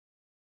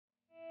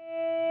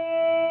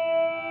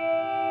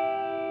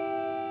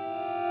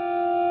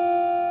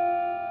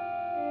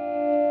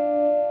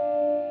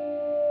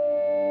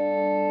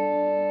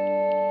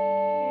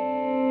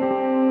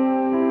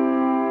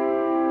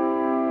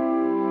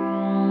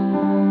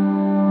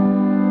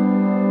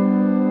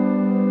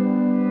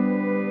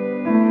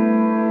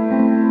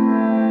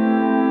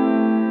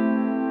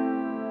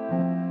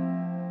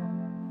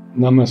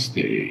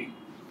Namaste,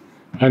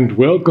 and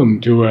welcome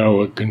to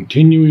our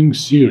continuing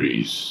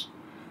series,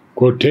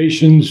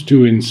 Quotations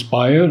to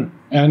Inspire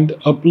and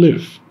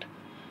Uplift,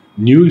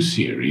 New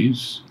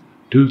Series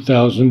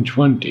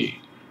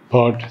 2020,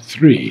 Part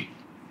 3,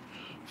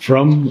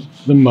 From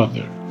the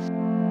Mother.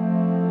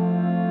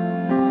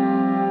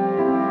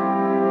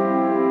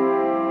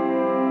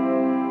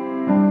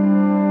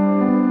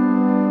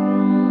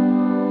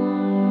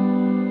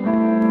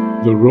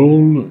 The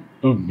role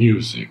of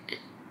music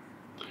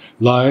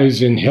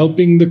lies in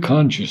helping the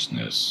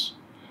consciousness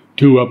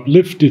to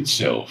uplift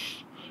itself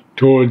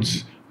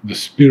towards the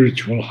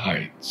spiritual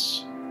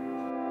heights.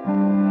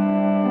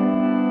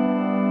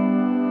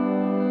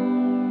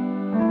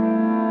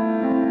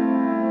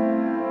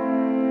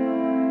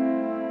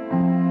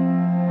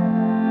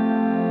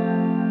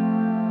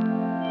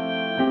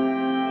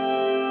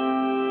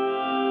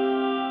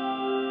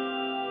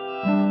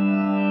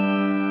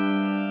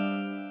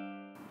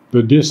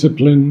 The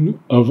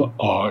discipline of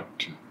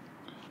art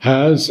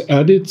has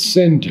at its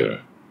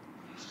center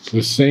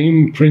the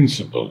same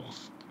principle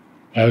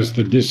as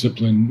the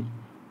discipline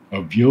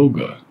of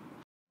yoga.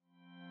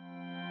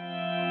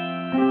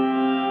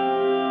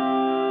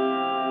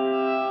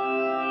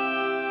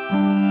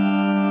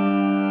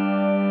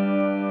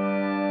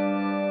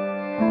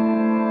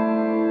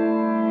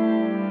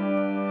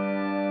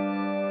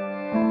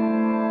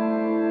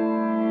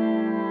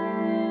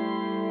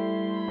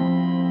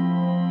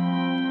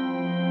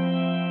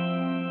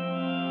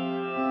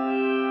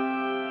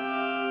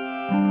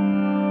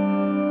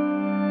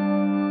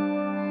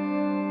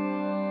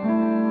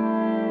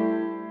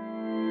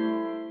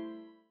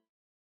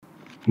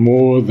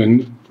 More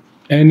than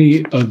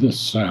any other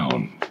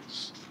sound,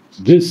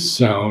 this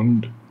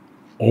sound,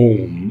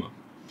 Om,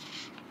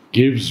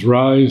 gives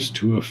rise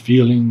to a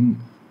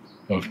feeling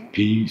of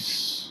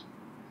peace,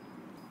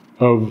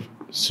 of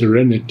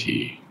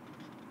serenity,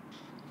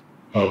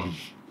 of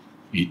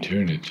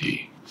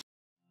eternity.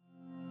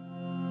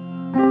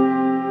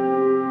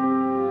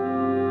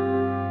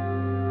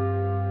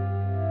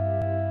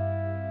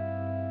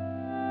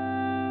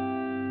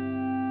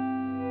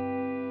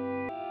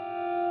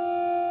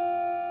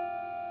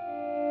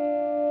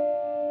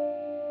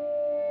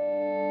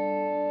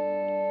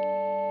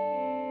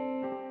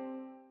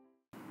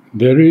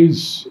 There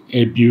is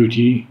a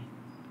beauty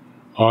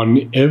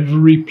on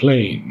every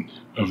plane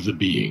of the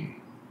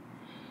being,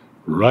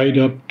 right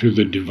up to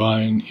the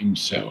divine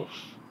himself.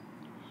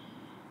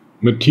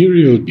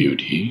 Material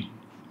beauty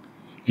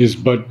is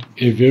but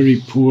a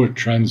very poor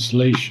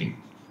translation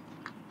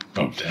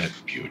of that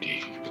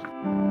beauty.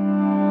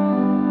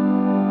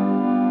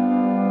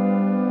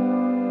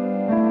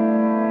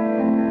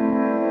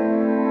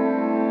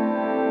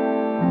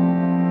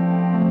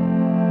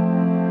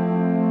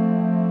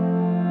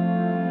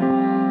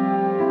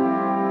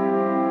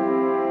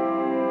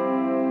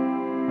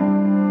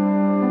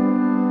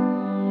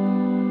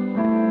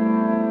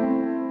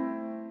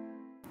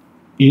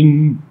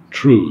 In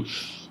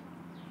truth,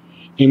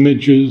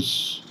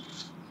 images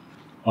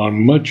are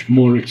much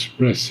more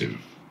expressive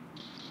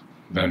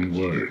than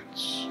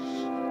words.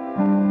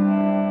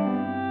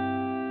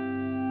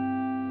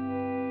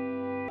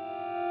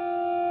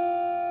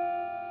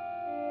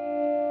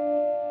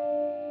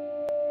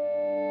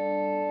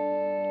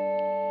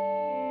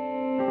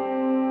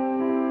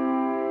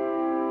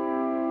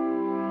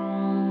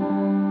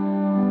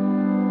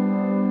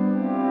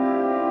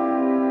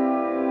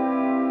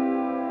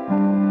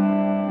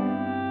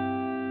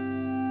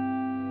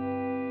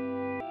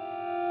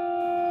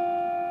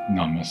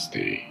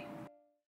 Namaste.